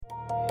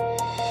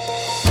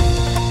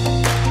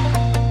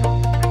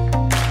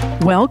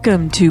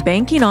Welcome to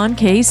Banking on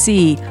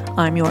KC.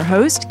 I'm your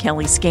host,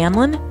 Kelly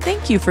Scanlon.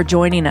 Thank you for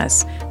joining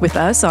us. With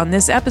us on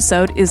this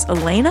episode is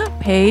Elena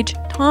Page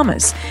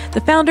Thomas,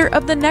 the founder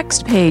of the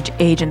Next Page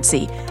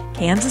Agency,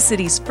 Kansas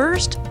City's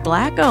first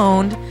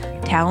Black-owned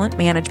talent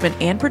management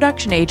and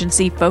production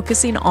agency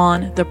focusing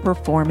on the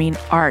performing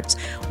arts.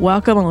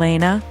 Welcome,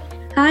 Elena.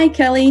 Hi,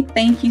 Kelly.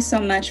 Thank you so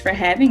much for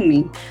having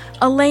me.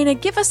 Elena,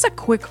 give us a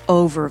quick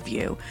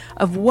overview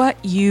of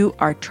what you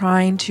are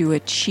trying to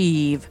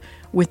achieve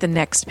with the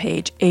Next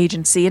Page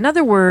Agency. In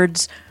other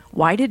words,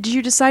 why did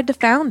you decide to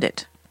found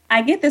it?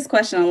 I get this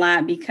question a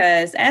lot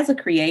because as a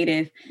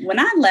creative, when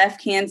I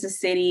left Kansas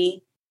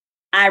City,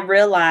 I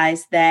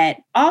realized that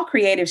all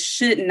creatives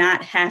should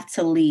not have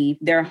to leave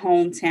their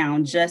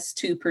hometown just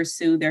to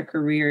pursue their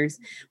careers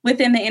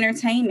within the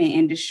entertainment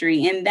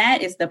industry. And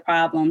that is the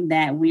problem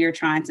that we are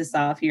trying to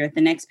solve here at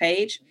the Next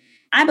Page.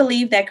 I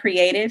believe that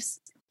creatives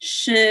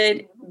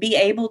should be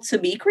able to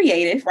be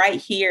creative right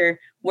here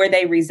where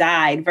they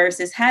reside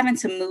versus having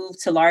to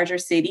move to larger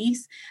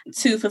cities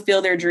to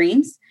fulfill their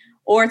dreams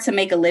or to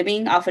make a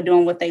living off of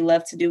doing what they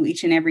love to do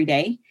each and every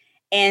day.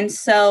 And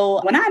so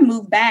when I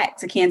moved back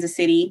to Kansas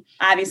City,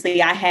 obviously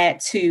I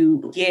had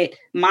to get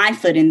my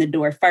foot in the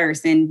door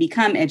first and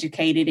become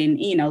educated and,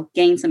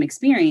 gain some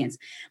experience.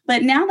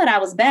 But now that I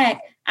was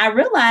back, I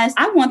realized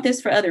I want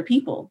this for other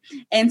people.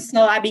 And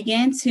so I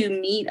began to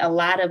meet a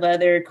lot of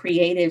other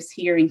creatives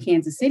here in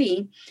Kansas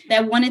City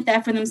that wanted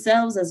that for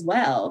themselves as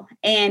well.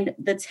 And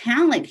the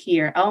talent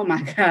here, oh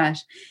my gosh,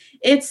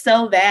 it's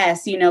so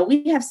vast.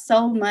 We have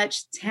so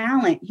much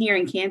talent here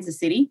in Kansas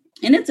City.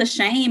 And it's a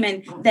shame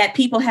and that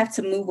people have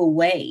to move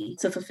away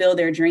to fulfill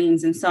their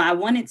dreams. And so I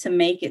wanted to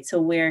make it to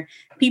where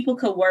people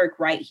could work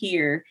right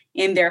here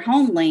in their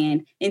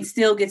homeland and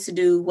still get to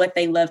do what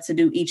they love to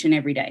do each and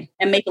every day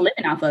and make a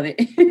living off of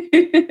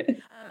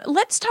it.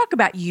 Let's talk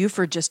about you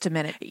for just a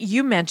minute.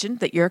 You mentioned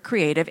that you're a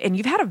creative and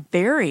you've had a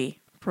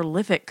very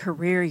prolific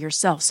career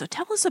yourself. So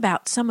tell us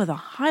about some of the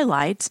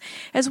highlights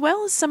as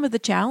well as some of the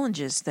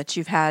challenges that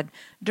you've had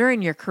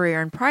during your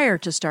career and prior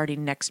to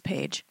starting Next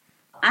Page.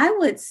 I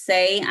would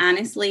say,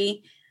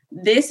 honestly,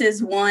 this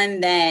is one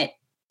that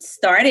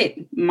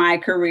started my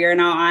career in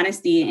all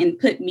honesty and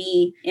put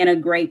me in a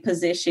great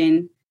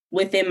position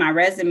within my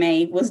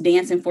resume was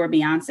dancing for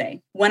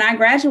Beyonce. When I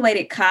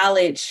graduated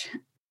college,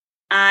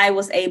 I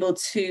was able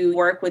to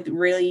work with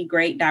really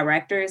great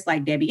directors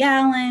like Debbie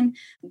Allen.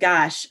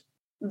 Gosh,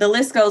 the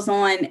list goes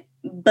on.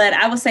 But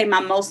I would say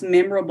my most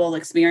memorable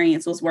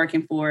experience was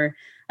working for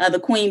the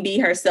Queen Bee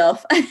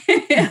herself.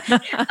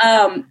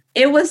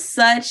 It was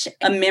such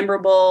a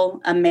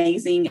memorable,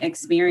 amazing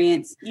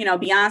experience.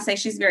 Beyonce,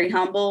 she's very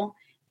humble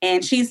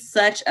and she's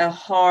such a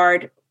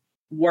hard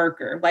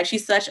worker. Like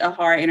she's such a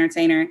hard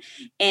entertainer.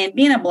 And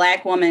being a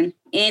Black woman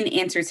in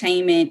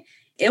entertainment,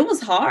 it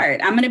was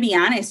hard. I'm going to be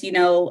honest,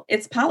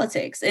 it's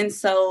politics. And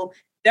so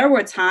there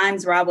were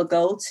times where I would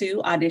go to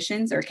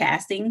auditions or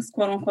castings,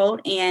 quote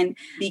unquote, and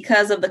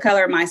because of the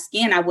color of my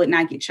skin, I would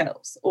not get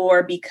chose,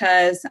 or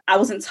because I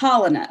wasn't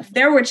tall enough.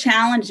 There were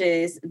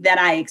challenges that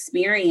I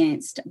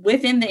experienced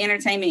within the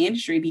entertainment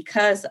industry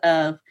because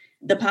of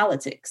the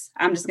politics.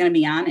 I'm just going to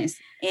be honest.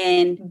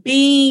 And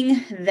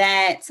being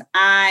that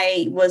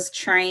I was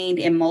trained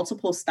in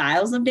multiple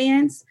styles of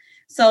dance,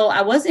 so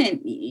I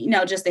wasn't,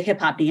 just a hip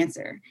hop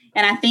dancer.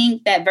 And I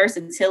think that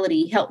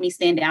versatility helped me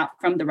stand out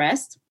from the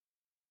rest.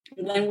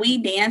 When we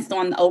danced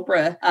on the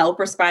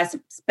Oprah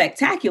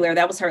Spectacular,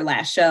 that was her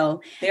last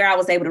show. There I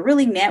was able to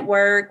really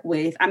network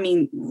with,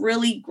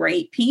 really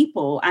great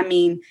people.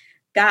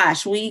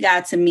 Gosh, we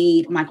got to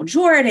meet Michael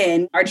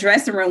Jordan. Our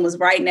dressing room was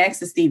right next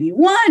to Stevie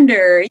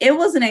Wonder. It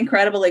was an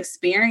incredible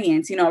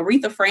experience.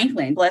 Aretha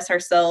Franklin, bless her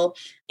soul.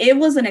 It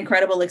was an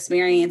incredible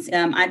experience.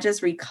 I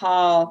just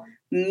recall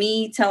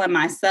me telling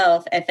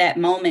myself at that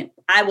moment,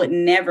 I would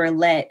never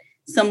let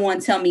someone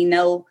tell me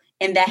no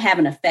and that have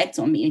an effect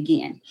on me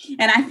again.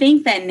 And I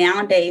think that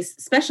nowadays,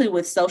 especially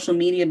with social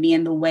media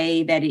being the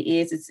way that it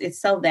is, it's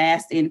so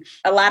vast. And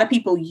a lot of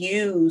people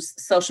use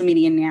social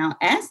media now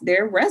as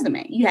their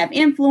resume. You have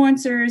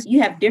influencers,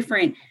 you have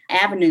different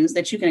avenues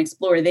that you can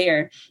explore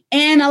there.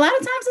 And a lot of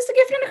times it's a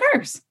gift and a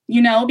curse,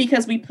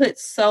 because we put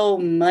so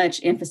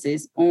much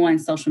emphasis on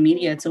social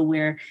media to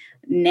where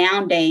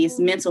nowadays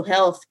mental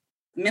health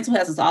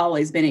has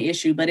always been an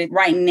issue, but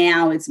right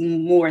now it's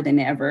more than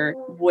ever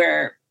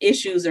where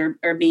issues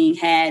are being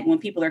had when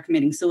people are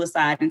committing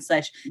suicide and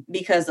such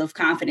because of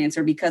confidence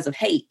or because of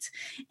hate.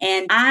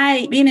 And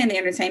being in the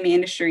entertainment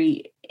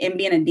industry and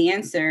being a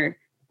dancer,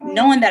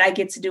 knowing that I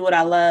get to do what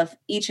I love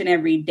each and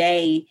every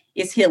day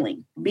is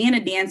healing. Being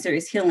a dancer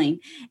is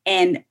healing.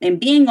 And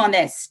being on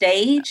that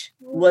stage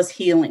was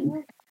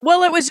healing.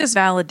 Well, it was just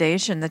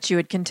validation that you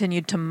had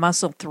continued to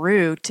muscle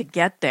through to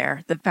get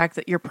there. The fact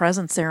that your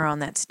presence there on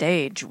that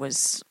stage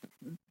was,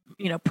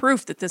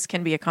 proof that this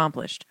can be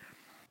accomplished.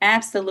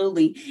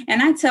 Absolutely.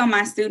 And I tell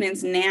my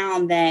students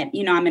now that,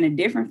 I'm in a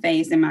different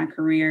phase in my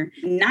career,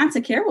 not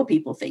to care what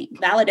people think.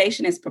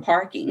 Validation is for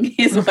parking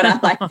is what I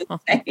like to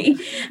say.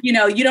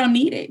 You don't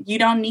need it. You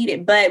don't need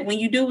it. But when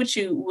you do what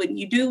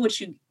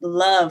you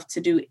love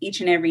to do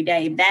each and every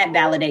day, that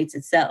validates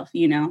itself,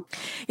 Yeah,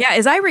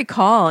 as I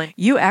recall,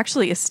 you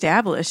actually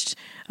established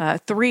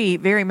 3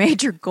 very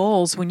major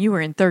goals when you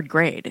were in 3rd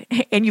grade,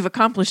 and you've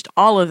accomplished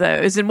all of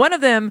those. And one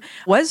of them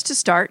was to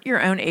start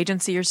your own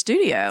agency or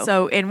studio.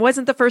 So, and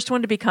wasn't the first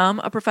one to become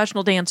a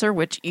professional dancer,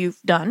 which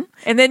you've done.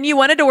 And then you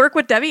wanted to work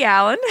with Debbie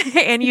Allen,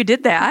 and you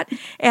did that.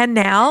 And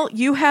now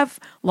you have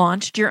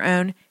launched your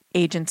own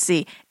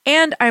agency.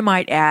 And I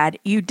might add,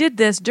 you did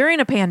this during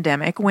a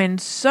pandemic when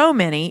so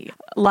many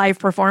live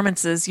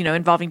performances,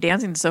 involving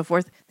dancing and so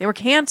forth, they were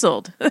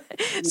canceled.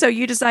 So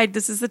you decide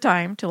this is the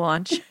time to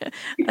launch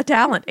a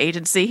talent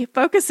agency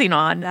focusing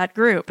on that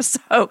group.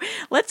 So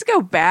let's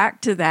go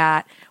back to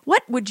that.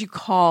 What would you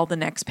call the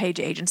Next Page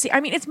agency?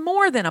 I mean, it's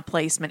more than a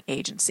placement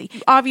agency.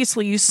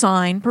 Obviously, you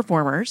sign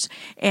performers,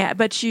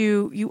 but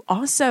you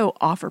also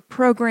offer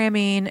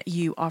programming,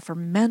 you offer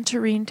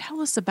mentoring.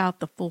 Tell us about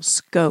the full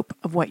scope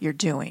of what you're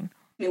doing.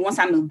 Once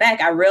I moved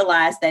back, I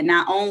realized that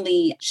not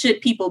only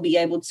should people be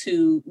able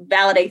to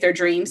validate their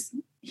dreams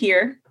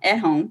here at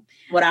home,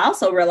 what I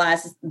also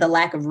realized is the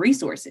lack of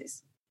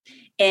resources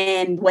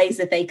and ways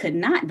that they could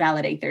not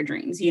validate their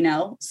dreams,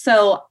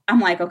 So I'm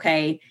like,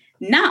 okay,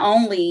 not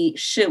only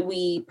should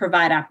we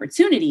provide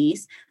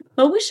opportunities,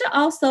 but we should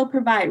also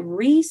provide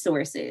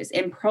resources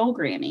and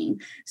programming.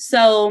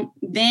 So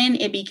then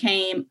it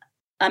became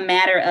a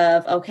matter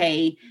of,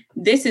 okay,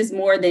 this is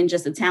more than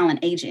just a talent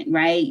agent,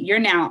 right? You're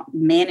now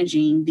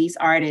managing these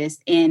artists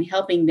and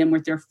helping them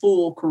with their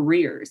full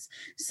careers.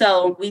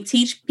 So we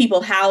teach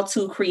people how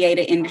to create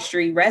an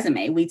industry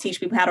resume. We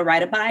teach people how to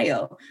write a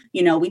bio.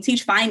 We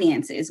teach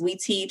finances. We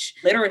teach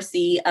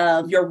literacy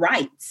of your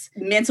rights.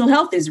 Mental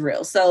health is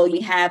real. So we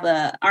have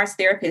a arts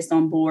therapist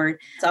on board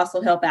to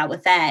also help out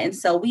with that. And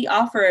so we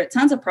offer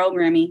tons of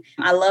programming.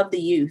 I love the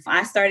youth.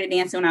 I started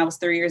dancing when I was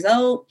 3 years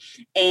old,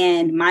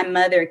 and my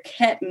mother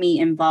kept me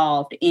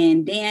involved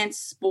in dance,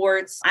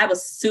 sports. I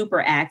was super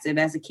active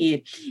as a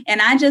kid.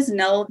 And I just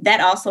know that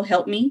also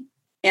helped me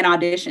in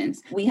auditions.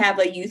 We have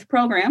a youth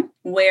program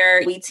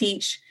where we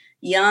teach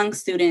young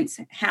students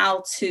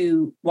how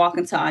to walk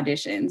into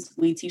auditions.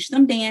 We teach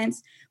them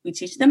dance. We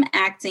teach them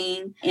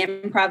acting,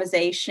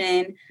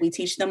 improvisation. We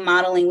teach them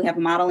modeling. We have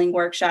a modeling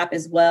workshop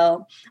as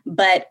well.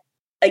 But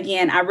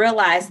again, I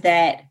realized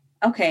that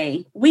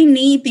okay, we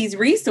need these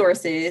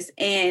resources,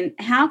 and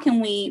how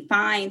can we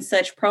find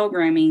such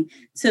programming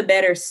to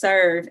better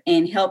serve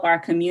and help our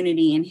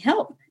community and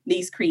help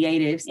these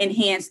creatives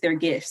enhance their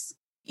gifts?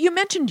 You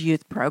mentioned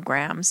youth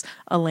programs,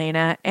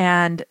 Elena,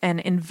 and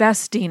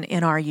investing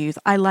in our youth.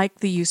 I like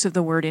the use of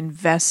the word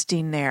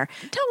investing there.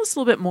 Tell us a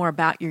little bit more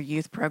about your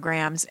youth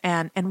programs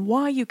and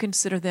why you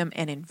consider them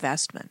an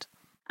investment.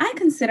 I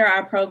consider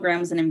our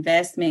programs an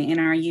investment in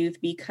our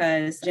youth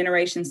because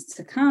generations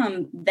to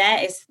come,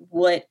 that is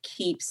what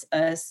keeps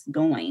us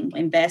going.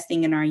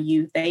 Investing in our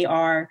youth, they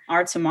are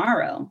our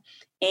tomorrow.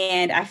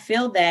 And I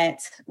feel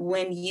that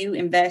when you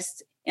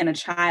invest in a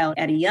child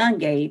at a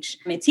young age,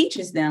 it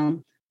teaches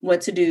them what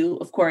to do,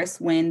 of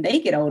course, when they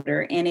get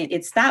older, and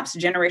it stops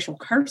generational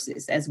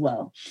curses as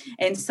well.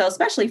 And so,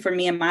 especially for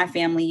me and my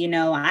family,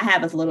 I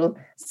have a little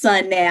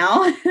son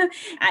now.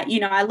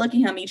 I look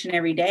at him each and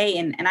every day,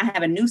 and I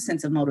have a new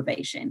sense of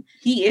motivation.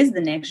 He is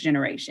the next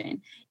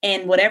generation.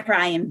 And whatever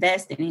I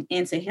invest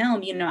into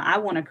him, I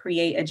want to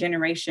create a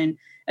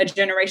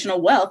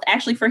generational wealth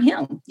actually for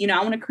him.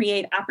 I want to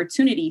create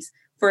opportunities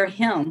for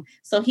him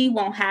so he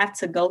won't have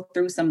to go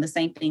through some of the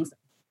same things,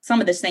 some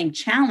of the same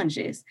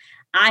challenges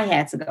I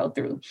had to go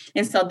through.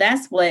 And so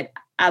that's what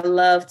I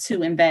love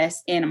to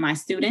invest in my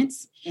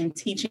students and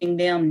teaching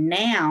them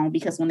now,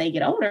 because when they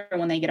get older,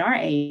 when they get our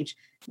age,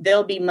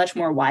 they'll be much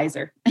more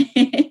wiser.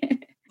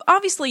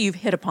 Obviously, you've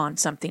hit upon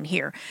something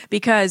here,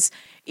 because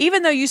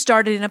even though you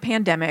started in a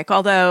pandemic,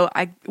 although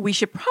we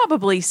should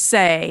probably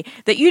say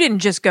that you didn't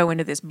just go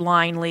into this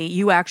blindly,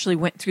 you actually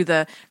went through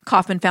the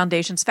Kauffman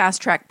Foundation's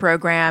Fast Track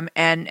program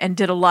and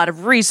did a lot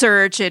of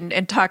research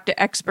and talked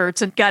to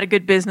experts and got a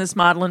good business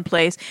model in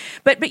place.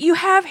 But you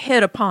have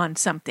hit upon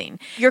something.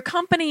 Your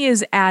company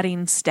is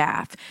adding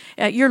staff.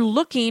 You're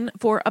looking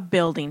for a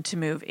building to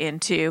move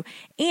into,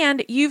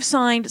 and you've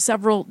signed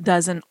several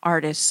dozen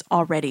artists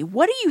already.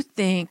 What do you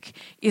think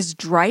is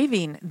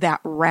driving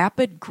that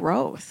rapid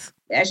growth?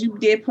 As you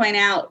did point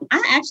out,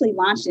 I actually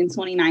launched in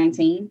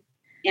 2019.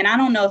 And I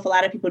don't know if a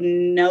lot of people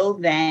know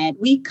that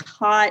we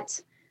caught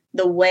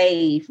the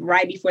wave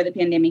right before the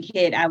pandemic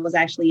hit. I was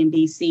actually in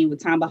DC with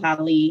Tamba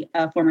Hali,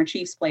 a former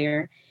Chiefs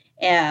player,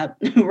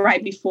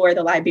 right before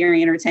the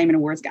Liberian Entertainment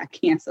Awards got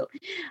canceled.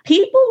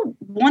 People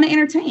want to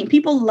entertain.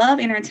 People love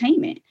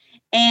entertainment.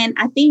 And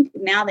I think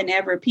now than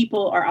ever,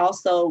 people are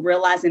also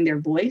realizing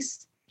their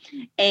voice.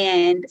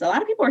 And a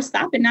lot of people are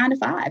stopping 9 to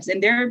 5s,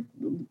 and they're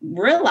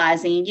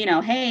realizing,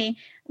 hey,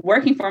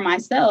 working for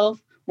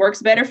myself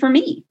works better for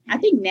me. I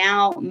think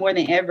now more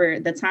than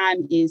ever, the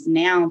time is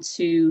now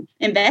to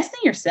invest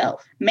in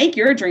yourself. Make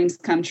your dreams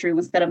come true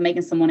instead of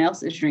making someone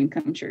else's dream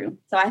come true.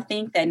 So I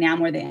think that now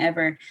more than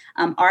ever,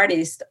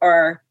 artists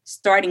are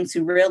starting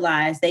to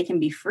realize they can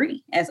be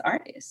free as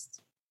artists.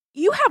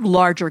 You have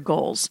larger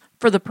goals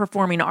for the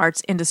performing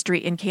arts industry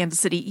in Kansas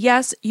City.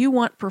 Yes, you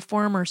want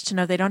performers to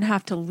know they don't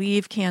have to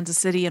leave Kansas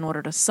City in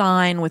order to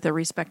sign with a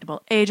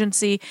respectable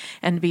agency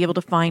and be able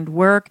to find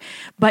work.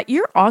 But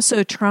you're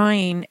also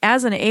trying,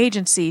 as an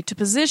agency, to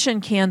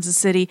position Kansas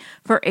City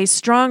for a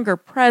stronger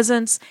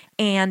presence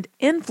and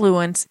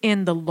influence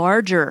in the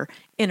larger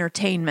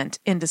entertainment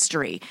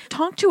industry.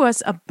 Talk to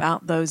us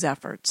about those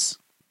efforts.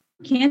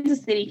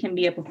 Kansas City can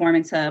be a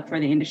performance hub for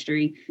the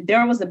industry.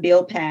 There was a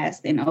bill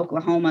passed in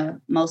Oklahoma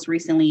most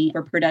recently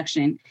for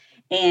production,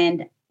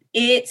 and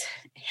it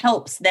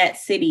helps that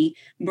city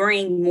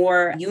bring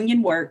more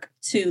union work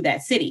to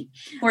that city.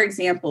 For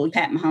example,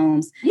 Pat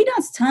Mahomes, he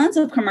does tons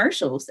of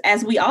commercials,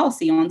 as we all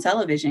see on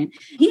television.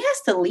 He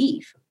has to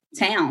leave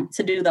town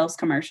to do those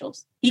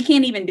commercials. He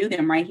can't even do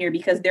them right here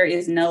because there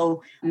is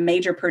no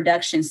major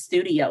production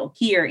studio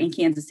here in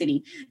Kansas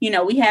City. You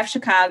know, we have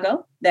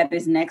Chicago that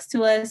is next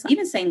to us.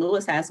 Even St.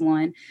 Louis has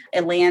one,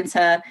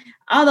 Atlanta,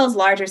 all those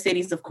larger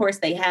cities, of course,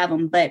 they have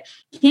them. But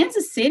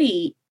Kansas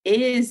City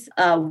is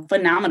a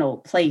phenomenal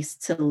place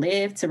to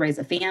live, to raise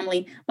a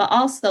family, but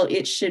also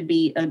it should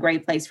be a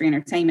great place for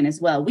entertainment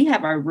as well. We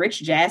have our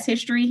rich jazz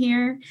history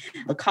here.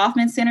 The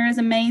Kauffman Center is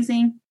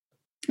amazing.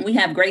 We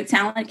have great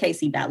talent at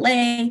KC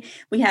Ballet.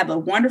 We have a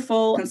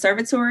wonderful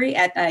conservatory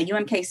at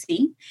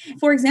UMKC.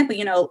 For example,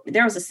 you know,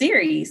 there was a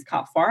series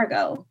called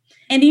Fargo.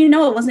 And you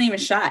know, it wasn't even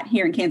shot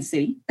here in Kansas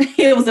City.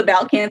 It was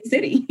about Kansas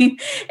City.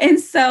 And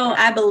so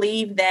I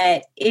believe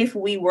that if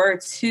we were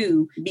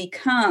to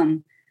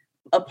become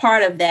a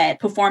part of that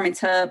performance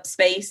hub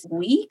space,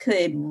 we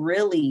could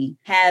really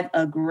have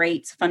a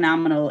great,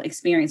 phenomenal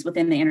experience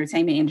within the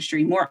entertainment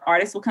industry. More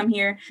artists will come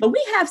here, but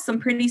we have some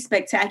pretty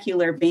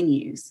spectacular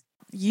venues.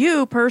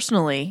 You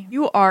personally,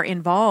 you are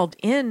involved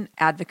in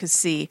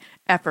advocacy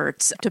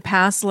efforts to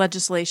pass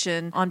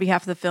legislation on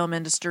behalf of the film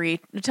industry.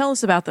 Tell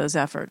us about those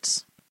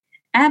efforts.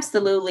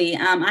 Absolutely.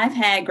 I've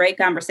had great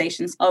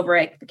conversations over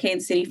at the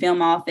Kansas City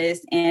Film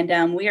Office,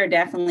 and we are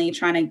definitely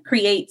trying to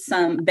create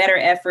some better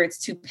efforts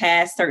to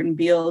pass certain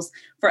bills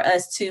for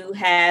us to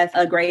have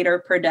a greater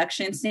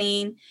production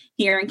scene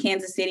here in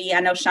Kansas City.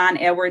 I know Sean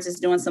Edwards is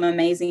doing some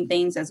amazing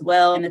things as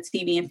well in the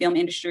TV and film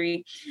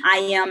industry. I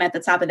am at the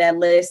top of that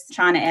list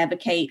trying to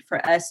advocate for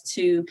us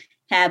to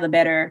have a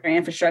better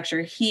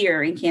infrastructure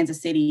here in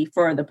Kansas City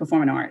for the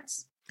performing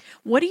arts.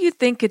 What do you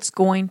think it's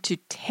going to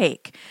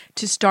take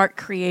to start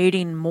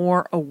creating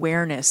more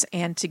awareness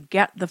and to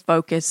get the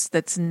focus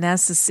that's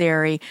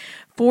necessary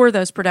for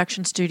those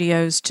production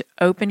studios to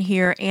open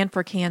here and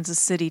for Kansas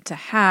City to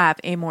have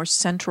a more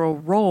central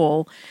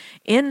role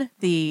in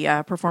the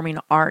performing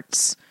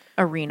arts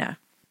arena?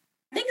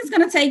 I think it's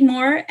going to take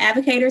more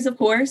advocates, of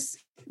course.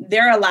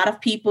 There are a lot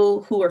of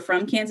people who are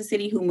from Kansas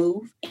City who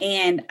move,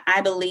 and I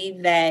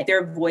believe that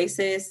their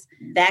voices,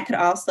 that could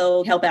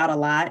also help out a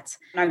lot.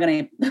 I'm not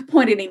going to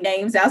point any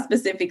names out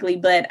specifically,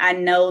 but I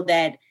know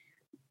that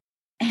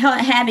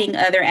having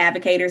other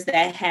advocates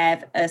that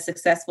have a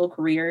successful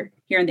career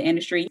here in the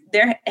industry,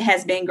 there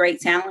has been great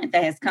talent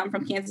that has come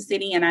from Kansas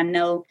City, and I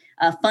know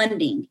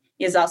funding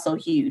is also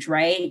huge,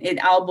 right?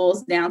 It all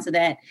boils down to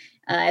that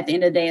at the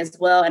end of the day as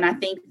well. And I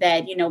think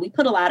that, you know, we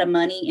put a lot of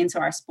money into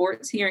our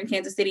sports here in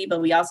Kansas City, but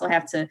we also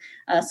have to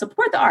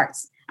support the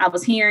arts. I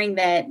was hearing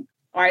that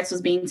arts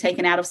was being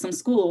taken out of some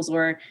schools,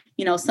 or,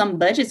 you know, some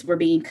budgets were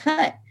being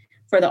cut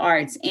for the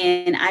arts.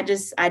 And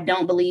I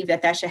don't believe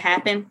that should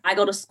happen. I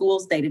go to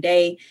schools day to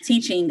day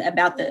teaching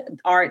about the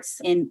arts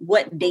and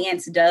what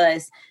dance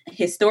does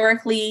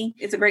historically.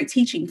 It's a great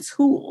teaching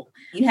tool.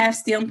 You have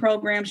STEM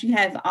programs, you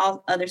have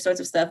all other sorts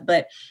of stuff,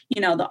 but, you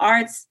know, the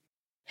arts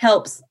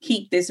helps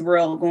keep this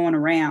world going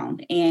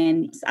around.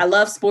 And I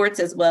love sports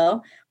as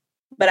well,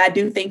 but I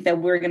do think that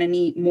we're going to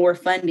need more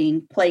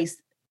funding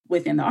placed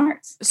within the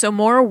arts. So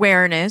more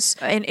awareness,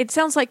 and it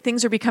sounds like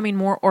things are becoming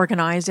more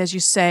organized, as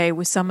you say,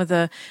 with some of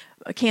the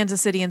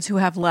Kansas Cityans who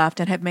have left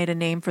and have made a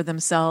name for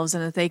themselves,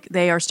 and that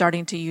they are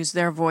starting to use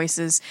their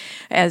voices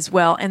as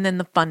well. And then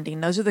the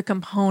funding, those are the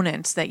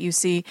components that you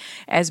see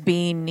as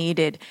being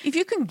needed. If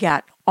you can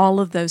get all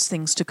of those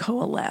things to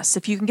coalesce,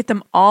 if you can get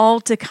them all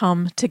to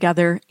come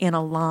together in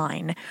a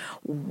line,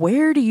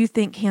 where do you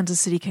think Kansas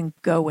City can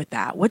go with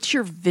that? What's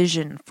your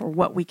vision for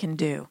what we can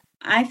do?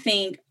 I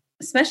think,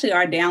 especially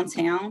our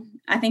downtown,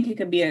 I think it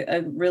could be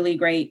a really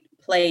great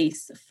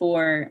place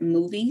for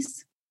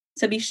movies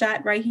to be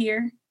shot right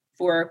here,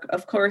 for,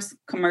 of course,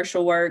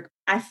 commercial work.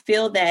 I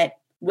feel that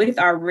with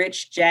our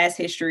rich jazz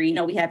history, you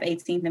know, we have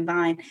 18th and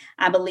Vine,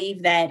 I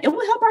believe that it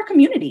will help our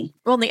community.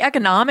 Well, and the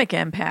economic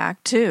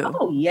impact, too.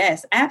 Oh,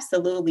 yes,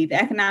 absolutely.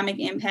 The economic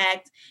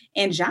impact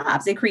and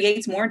jobs. It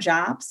creates more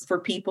jobs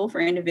for people,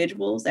 for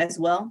individuals as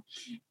well.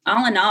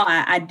 All in all,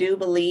 I do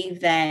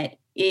believe that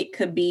it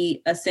could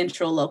be a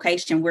central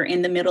location. We're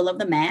in the middle of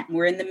the map.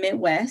 We're in the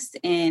Midwest.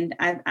 And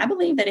I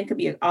believe that it could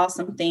be an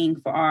awesome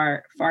thing for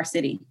our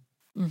city.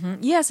 Mm-hmm.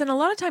 Yes, and a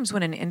lot of times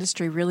when an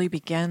industry really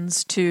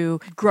begins to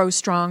grow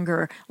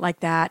stronger like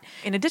that,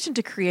 in addition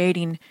to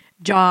creating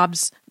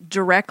jobs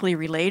directly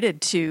related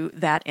to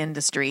that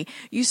industry,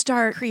 you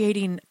start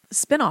creating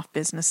spin-off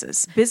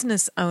businesses.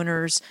 Business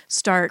owners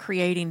start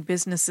creating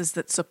businesses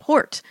that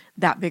support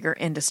that bigger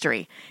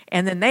industry.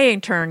 And then they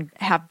in turn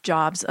have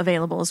jobs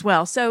available as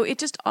well. So it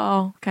just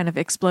all kind of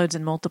explodes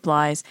and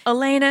multiplies.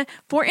 Elena,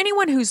 for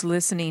anyone who's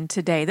listening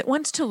today that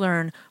wants to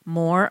learn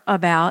more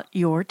about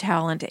your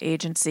talent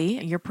agency,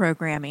 your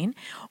programming,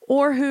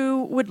 or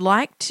who would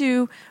like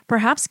to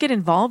perhaps get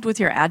involved with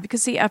your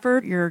advocacy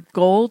effort, your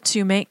goal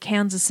to make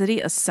Kansas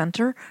City a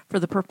center for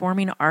the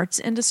performing arts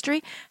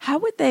industry, how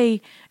would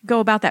they go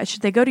about that?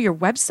 Should they go to your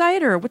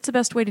website, or what's the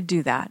best way to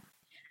do that?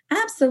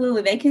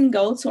 Absolutely. They can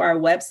go to our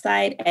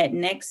website at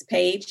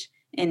NextPage,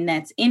 and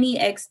that's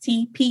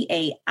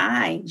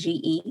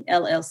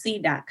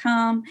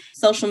NextPaigellc.com.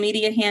 Social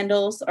media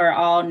handles are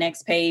all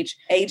Next Page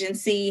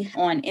Agency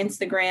on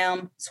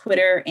Instagram,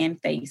 Twitter,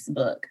 and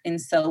Facebook. And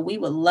so we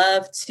would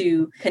love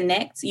to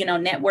connect.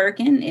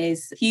 Networking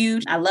is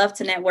huge. I love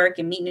to network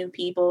and meet new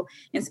people,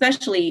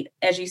 especially,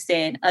 as you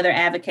said, other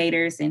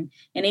advocators and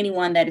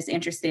anyone that is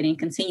interested in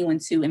continuing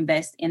to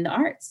invest in the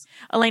arts.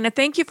 Elena,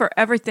 thank you for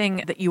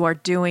everything that you are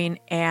doing.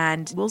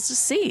 And we'll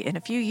just see in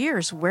a few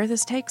years where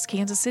this takes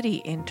Kansas City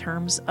in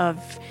terms of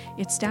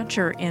its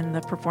stature in the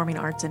performing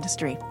arts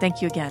industry.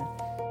 Thank you again.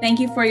 Thank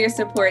you for your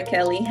support,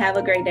 Kelly. Have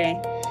a great day.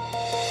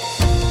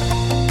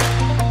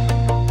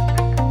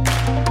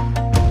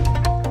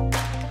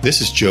 This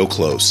is Joe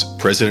Close,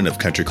 president of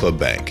Country Club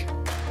Bank.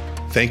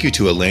 Thank you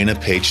to Elena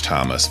Page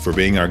Thomas for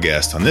being our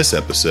guest on this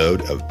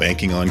episode of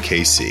Banking on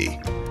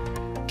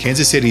KC.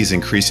 Kansas City is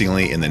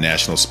increasingly in the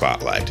national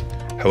spotlight.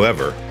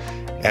 However,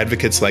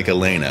 advocates like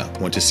Elena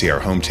want to see our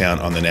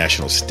hometown on the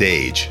national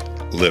stage,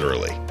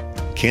 literally.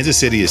 Kansas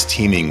City is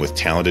teeming with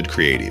talented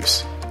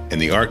creatives,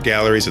 and the art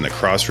galleries in the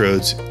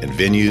Crossroads and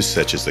venues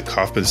such as the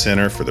Kauffman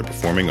Center for the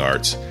Performing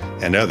Arts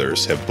and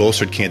others have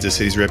bolstered Kansas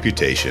City's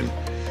reputation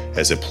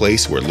as a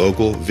place where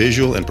local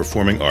visual and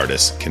performing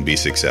artists can be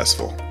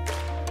successful.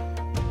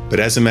 But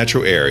as a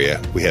metro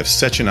area, we have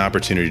such an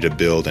opportunity to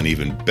build an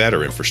even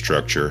better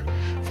infrastructure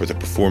for the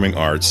performing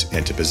arts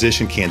and to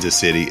position Kansas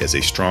City as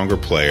a stronger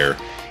player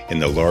in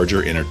the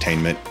larger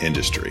entertainment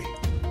industry.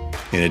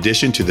 In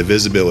addition to the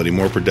visibility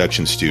more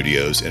production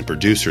studios and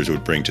producers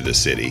would bring to the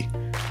city,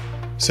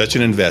 such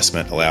an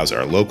investment allows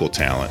our local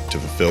talent to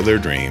fulfill their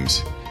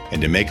dreams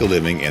and to make a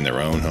living in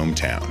their own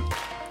hometown.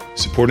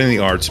 Supporting the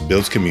arts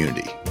builds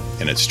community,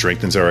 and it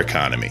strengthens our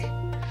economy.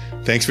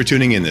 Thanks for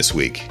tuning in this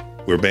week.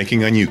 We're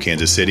banking on you,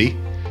 Kansas City.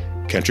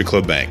 Country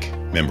Club Bank,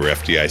 member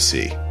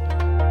FDIC.